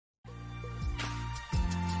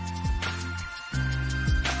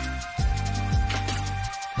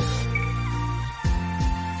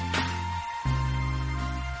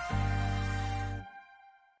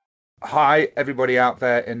Hi, everybody out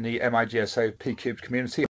there in the MI-GSO PCUBED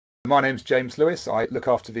community. My name's James Lewis. I look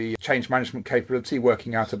after the change management capability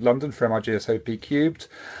working out of London for MI-GSO PCUBED.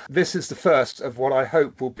 This is the first of what I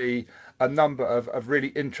hope will be a number of really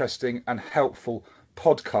interesting and helpful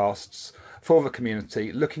podcasts for the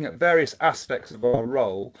community, looking at various aspects of our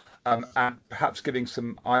role and perhaps giving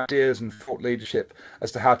some ideas and thought leadership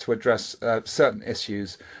as to how to address certain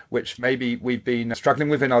issues which maybe we've been struggling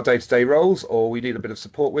with in our day-to-day roles, or we need a bit of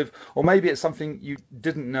support with, or maybe it's something you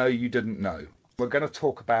didn't know. We're going to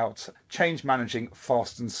talk about change managing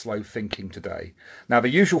fast and slow thinking today. Now, the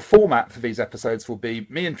usual format for these episodes will be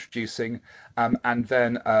me introducing and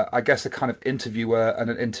then I guess a kind of interviewer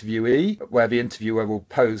and an interviewee, where the interviewer will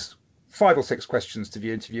pose 5 or 6 questions to the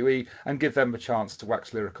interviewee and give them a chance to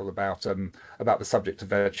wax lyrical about the subject of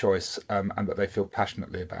their choice and that they feel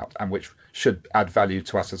passionately about, and which should add value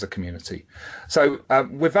to us as a community. So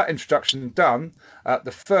with that introduction done,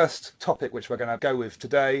 the first topic which we're going to go with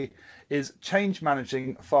today is change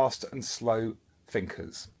managing fast and slow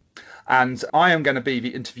thinkers. And I am going to be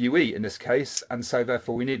the interviewee in this case, and so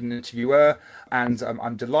therefore we need an interviewer, and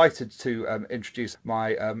I'm delighted to introduce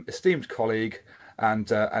my esteemed colleague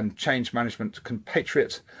and change management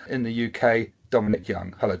compatriot in the UK, Dominic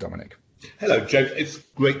Young. Hello, Dominic. Hello, James. It's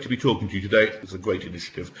great to be talking to you today. It's a great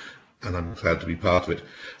initiative, and I'm glad to be part of it.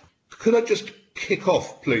 Could I just kick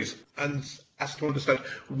off, please, and ask to understand,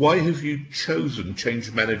 why have you chosen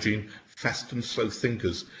change managing fast and slow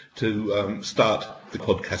thinkers to start the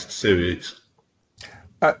podcast series?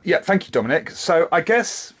 Yeah, thank you, Dominic. So I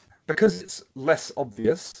guess because it's less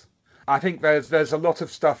obvious, I think there's a lot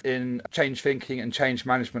of stuff in change thinking and change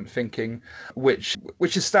management thinking which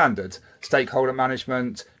is standard: stakeholder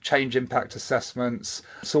management, change impact assessments,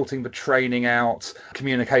 sorting the training out,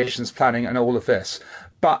 communications planning, and all of this.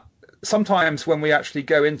 But sometimes when we actually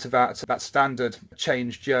go into that standard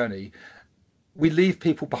change journey, we leave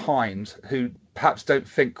people behind who perhaps don't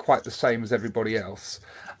think quite the same as everybody else.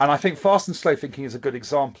 And I think fast and slow thinking is a good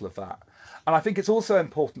example of that. And I think it's also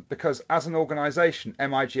important because as an organisation,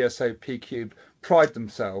 MI-GSO PCUBED pride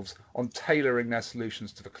themselves on tailoring their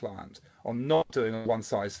solutions to the client, on not doing a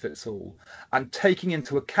one-size-fits-all, and taking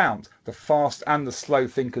into account the fast and the slow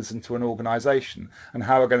thinkers into an organisation and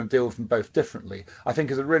how we're going to deal with them both differently, I think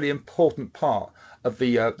is a really important part of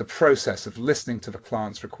the process of listening to the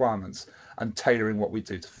client's requirements and tailoring what we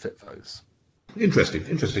do to fit those. Interesting.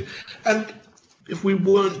 And if we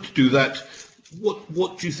weren't to do that,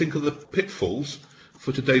 what do you think are the pitfalls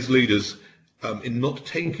for today's leaders in not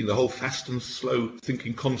taking the whole fast and slow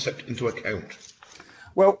thinking concept into account?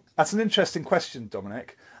 Well, that's an interesting question,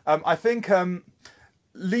 Dominic. I think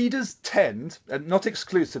leaders tend, not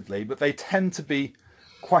exclusively, but they tend to be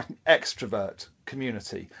quite an extrovert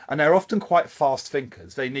community, and they're often quite fast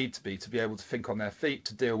thinkers. They need to be able to think on their feet,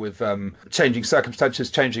 to deal with changing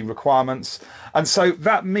circumstances, changing requirements. And so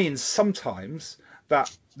that means sometimes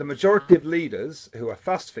that the majority of leaders who are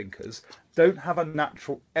fast thinkers don't have a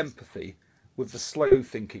natural empathy with the slow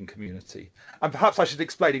thinking community. And perhaps I should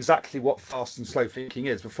explain exactly what fast and slow thinking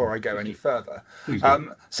is before I go any further.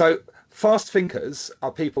 So fast thinkers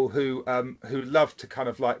are people who love to kind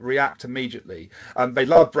of like react immediately. They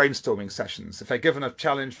love brainstorming sessions. If they're given a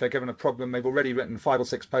challenge, if they're given a problem, they've already written 5 or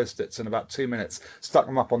 6 post-its in about 2 minutes, stuck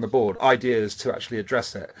them up on the board, ideas to actually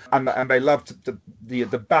address it. And they love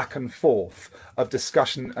the back and forth of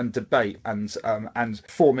discussion and debate and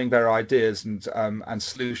forming their ideas and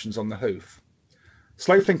solutions on the hoof.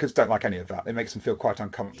 Slow thinkers don't like any of that. It makes them feel quite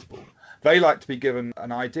uncomfortable. They like to be given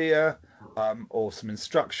an idea or some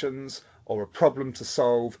instructions or a problem to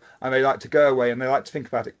solve, and they like to go away and they like to think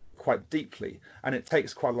about it quite deeply, and it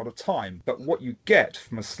takes quite a lot of time. But what you get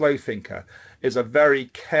from a slow thinker is a very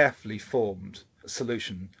carefully formed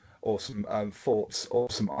solution or some thoughts or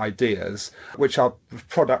some ideas which are the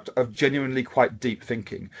product of genuinely quite deep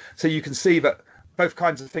thinking. So you can see that both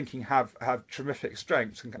kinds of thinking have terrific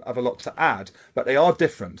strengths and have a lot to add, but they are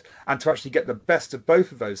different. And to actually get the best of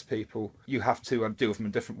both of those people, you have to deal with them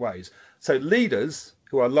in different ways. So leaders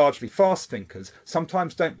who are largely fast thinkers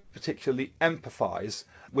sometimes don't particularly empathise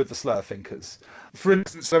with the slower thinkers. For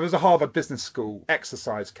instance, there was a Harvard Business School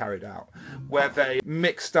exercise carried out where they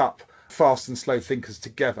mixed up fast and slow thinkers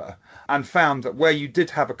together and found that where you did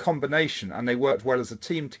have a combination and they worked well as a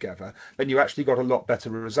team together, then you actually got a lot better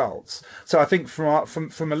results. So I think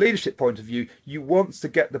from a leadership point of view, you want to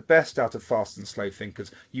get the best out of fast and slow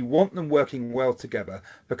thinkers. You want them working well together,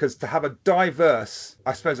 because to have a diverse,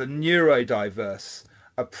 I suppose a neurodiverse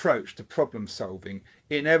approach to problem solving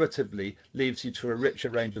inevitably leads you to a richer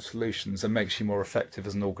range of solutions and makes you more effective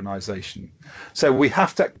as an organisation. So we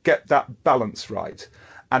have to get that balance right.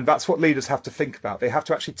 And that's what leaders have to think about. They have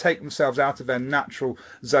to actually take themselves out of their natural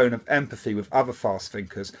zone of empathy with other fast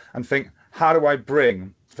thinkers and think, how do I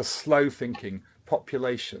bring the slow thinking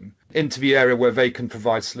population into the area where they can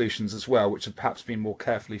provide solutions as well, which have perhaps been more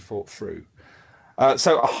carefully thought through.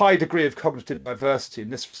 So a high degree of cognitive diversity in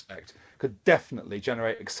this respect could definitely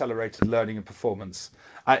generate accelerated learning and performance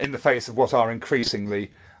in the face of what are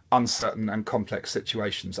increasingly uncertain and complex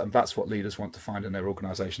situations. And that's what leaders want to find in their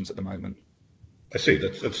organisations at the moment. I see.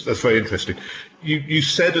 That's very interesting. You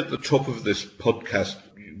said at the top of this podcast,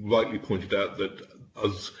 you rightly pointed out that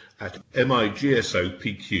us at MI-GSO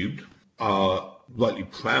PCUBED are rightly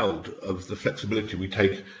proud of the flexibility we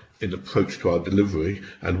take in approach to our delivery,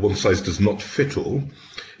 and one size does not fit all.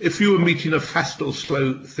 If you were meeting a fast or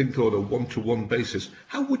slow thinker on a one-to-one basis,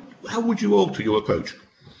 how would you alter your approach?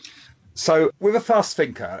 So with a fast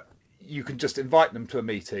thinker, you can just invite them to a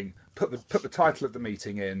meeting, put the title of the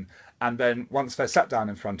meeting in, and then once they're sat down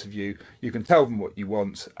in front of you, you can tell them what you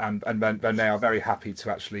want, and then they are very happy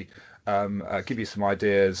to actually give you some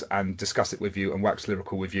ideas and discuss it with you and wax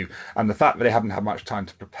lyrical with you. And the fact that they haven't had much time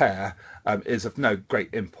to prepare is of no great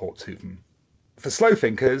import to them. For slow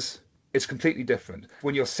thinkers, it's completely different.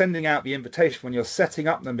 When you're sending out the invitation, when you're setting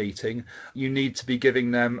up the meeting, you need to be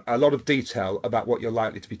giving them a lot of detail about what you're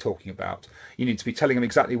likely to be talking about. You need to be telling them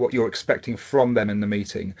exactly what you're expecting from them in the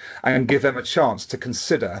meeting and give them a chance to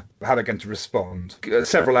consider how they're going to respond,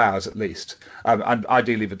 several hours at least, and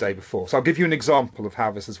ideally the day before. So I'll give you an example of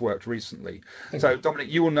how this has worked recently. So Dominic,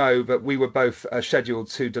 you will know that we were both scheduled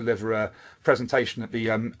to deliver a presentation at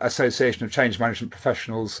the Association of Change Management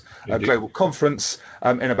Professionals Global Conference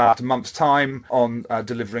in about a month's time on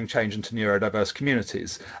delivering change into neurodiverse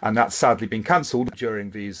communities, and that's sadly been cancelled during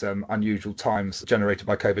these unusual times generated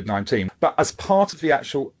by COVID-19. But as part of the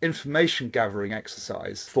actual information gathering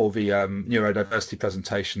exercise for the neurodiversity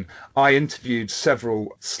presentation, I interviewed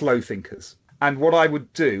several slow thinkers, and what I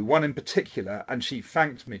would do, one in particular, and she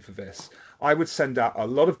thanked me for this, I would send out a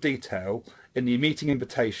lot of detail in the meeting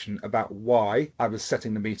invitation about why I was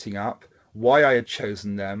setting the meeting up, why I had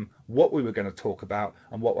chosen them, what we were going to talk about,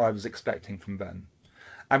 and what I was expecting from them.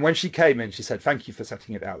 And when she came in, she said, "Thank you for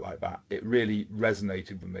setting it out like that. It really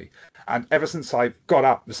resonated with me." And ever since I got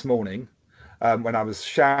up this morning, when I was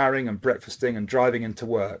showering and breakfasting and driving into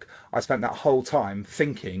work, I spent that whole time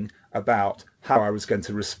thinking about how I was going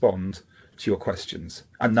to respond to your questions.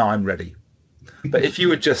 And now I'm ready. But if you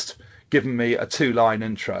had just given me a 2-line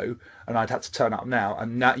intro and I'd had to turn up now,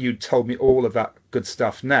 and now you'd told me all of that good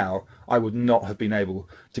stuff now, I would not have been able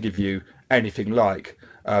to give you anything like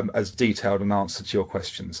as detailed an answer to your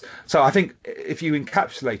questions. So I think if you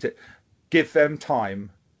encapsulate it, give them time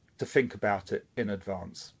to think about it in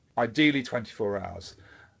advance, ideally 24 hours.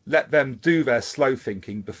 Let them do their slow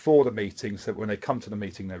thinking before the meeting, so that when they come to the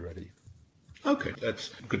meeting, they're ready. Okay, that's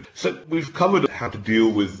good. So we've covered how to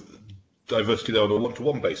deal with diversity there on a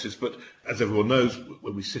one-to-one basis, but as everyone knows,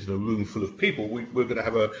 when we sit in a room full of people, we're going to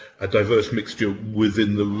have a diverse mixture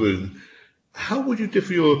within the room. How would you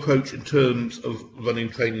differ your approach in terms of running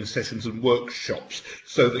training sessions and workshops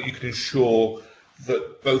so that you can ensure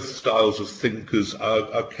that both styles of thinkers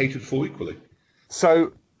are catered for equally?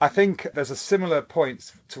 So I think there's a similar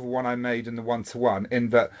point to one I made in the one-to-one, in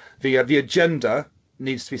that the agenda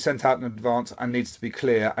needs to be sent out in advance and needs to be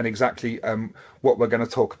clear and exactly what we're going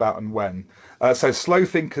to talk about and when. So slow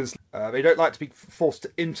thinkers, they don't like to be forced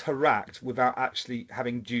to interact without actually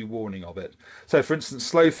having due warning of it. So for instance,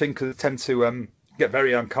 slow thinkers tend to get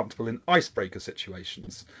very uncomfortable in icebreaker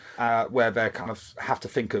situations where they kind of have to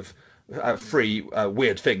think of three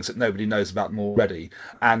weird things that nobody knows about them already,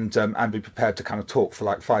 and be prepared to kind of talk for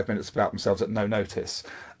like 5 minutes about themselves at no notice.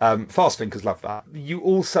 Fast thinkers love that. You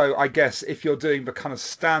also, I guess, if you're doing the kind of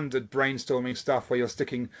standard brainstorming stuff where you're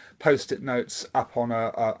sticking post-it notes up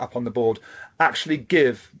on the board, actually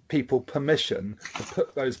give people permission to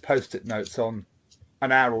put those post-it notes on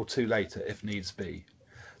an hour or two later if needs be.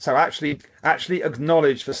 So actually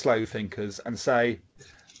acknowledge the slow thinkers and say,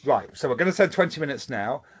 right, so we're going to spend 20 minutes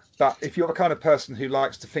now. But if you're the kind of person who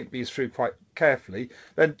likes to think these through quite carefully,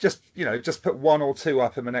 then just put 1 or 2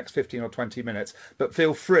 up in the next 15 or 20 minutes. But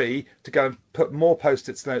feel free to go and put more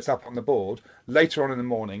post-it notes up on the board later on in the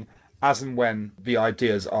morning, as and when the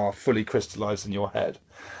ideas are fully crystallized in your head.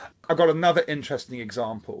 I've got another interesting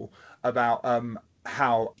example about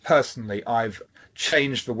how personally I've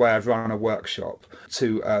changed the way I've run a workshop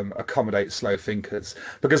to accommodate slow thinkers,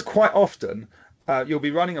 because quite often you'll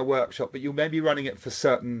be running a workshop, but you may be running it for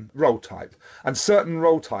certain role type, and certain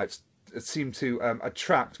role types seem to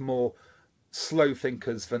attract more slow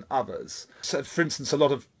thinkers than others. So, for instance, a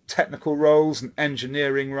lot of technical roles and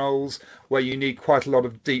engineering roles where you need quite a lot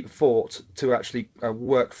of deep thought to actually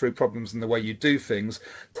work through problems and the way you do things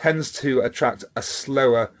tends to attract a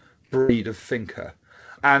slower breed of thinker.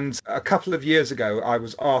 And a couple of years ago, I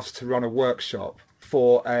was asked to run a workshop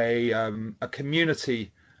for a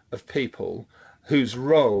community of people whose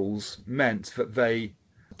roles meant that they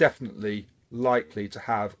definitely likely to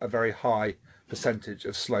have a very high percentage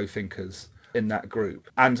of slow thinkers in that group.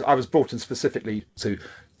 And I was brought in specifically to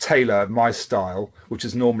tailor my style, which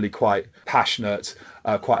is normally quite passionate,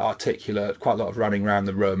 quite articulate, quite a lot of running around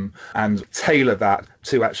the room, and tailor that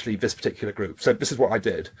to actually this particular group. So this is what I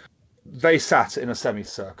did. They sat in a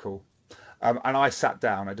semicircle. And I sat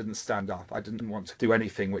down. I didn't stand up. I didn't want to do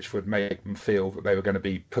anything which would make them feel that they were going to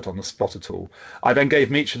be put on the spot at all. I then gave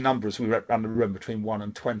them each a number as we went around the room between 1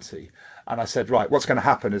 and 20. And I said, right, what's going to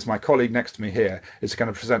happen is my colleague next to me here is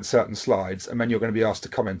going to present certain slides, and then you're going to be asked to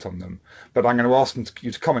comment on them. But I'm going to ask you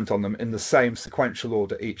to comment on them in the same sequential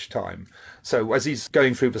order each time. So as he's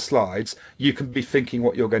going through the slides, you can be thinking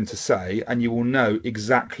what you're going to say, and you will know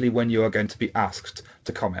exactly when you are going to be asked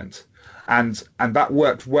to comment. And that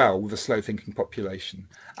worked well with a slow thinking population,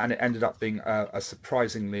 and it ended up being a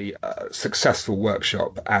surprisingly successful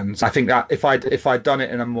workshop. And I think that if I'd done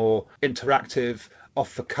it in a more interactive,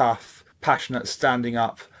 off the cuff, passionate, standing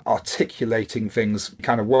up, articulating things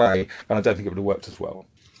kind of way, then I don't think it would have worked as well.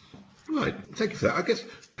 Right, thank you for that. I guess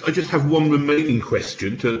I just have one remaining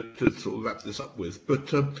question to sort of wrap this up with.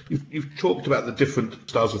 But you've talked about the different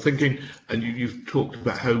styles of thinking, and you've talked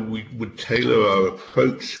about how we would tailor our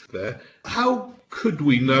approach there. How could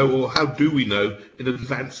we know, or how do we know in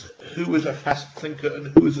advance, who is a fast thinker and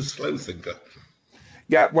who is a slow thinker?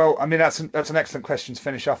 Yeah, well, I mean, that's an excellent question to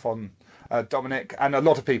finish off on, Dominic. And a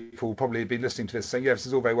lot of people will probably be listening to this saying, yeah, this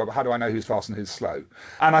is all very well, but how do I know who's fast and who's slow?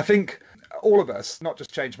 And I think all of us, not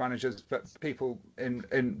just change managers, but people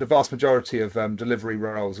in the vast majority of delivery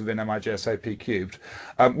roles within MI-GSO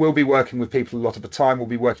PCUBED, will be working with people a lot of the time. We'll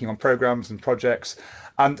be working on programs and projects.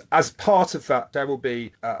 And as part of that, there will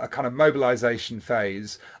be a kind of mobilization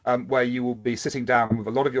phase where you will be sitting down with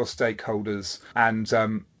a lot of your stakeholders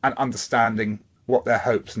and understanding what their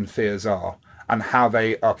hopes and fears are and how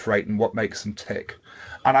they operate and what makes them tick.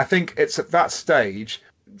 And I think it's at that stage,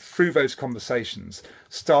 through those conversations,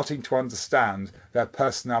 starting to understand their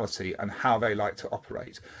personality and how they like to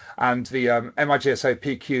operate. And the MI-GSO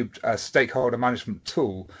PCUBED stakeholder management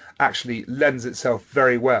tool actually lends itself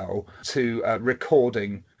very well to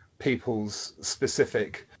recording people's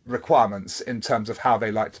specific requirements in terms of how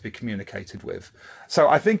they like to be communicated with. So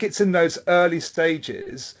I think it's in those early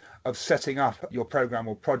stages of setting up your program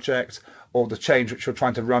or project or the change which you're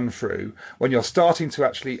trying to run through, when you're starting to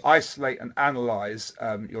actually isolate and analyze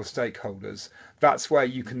your stakeholders, that's where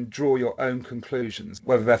you can draw your own conclusions,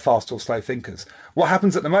 whether they're fast or slow thinkers. What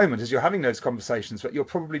happens at the moment is you're having those conversations, but you're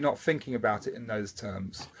probably not thinking about it in those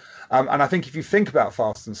terms. And I think if you think about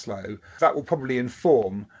fast and slow, that will probably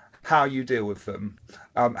inform how you deal with them,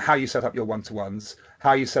 how you set up your one-to-ones,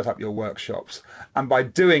 how you set up your workshops. And by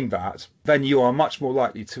doing that, then you are much more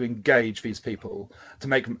likely to engage these people, to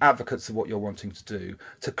make them advocates of what you're wanting to do,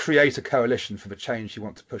 to create a coalition for the change you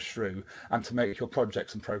want to push through, and to make your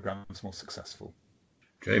projects and programs more successful.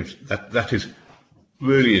 James, that is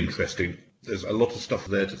really interesting. There's a lot of stuff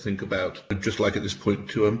there to think about. I'd just like at this point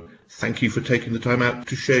to thank you for taking the time out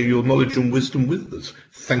to share your knowledge and wisdom with us.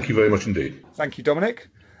 Thank you very much indeed. Thank you, Dominic.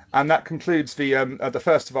 And that concludes the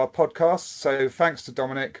first of our podcasts. So thanks to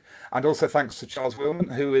Dominic, and also thanks to Charles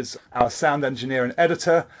Wilman, who is our sound engineer and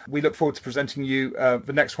editor. We look forward to presenting you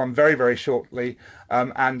the next one very, very shortly.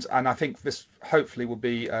 And I think this hopefully will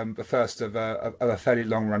be the first of a fairly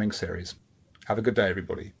long running series. Have a good day,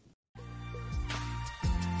 everybody.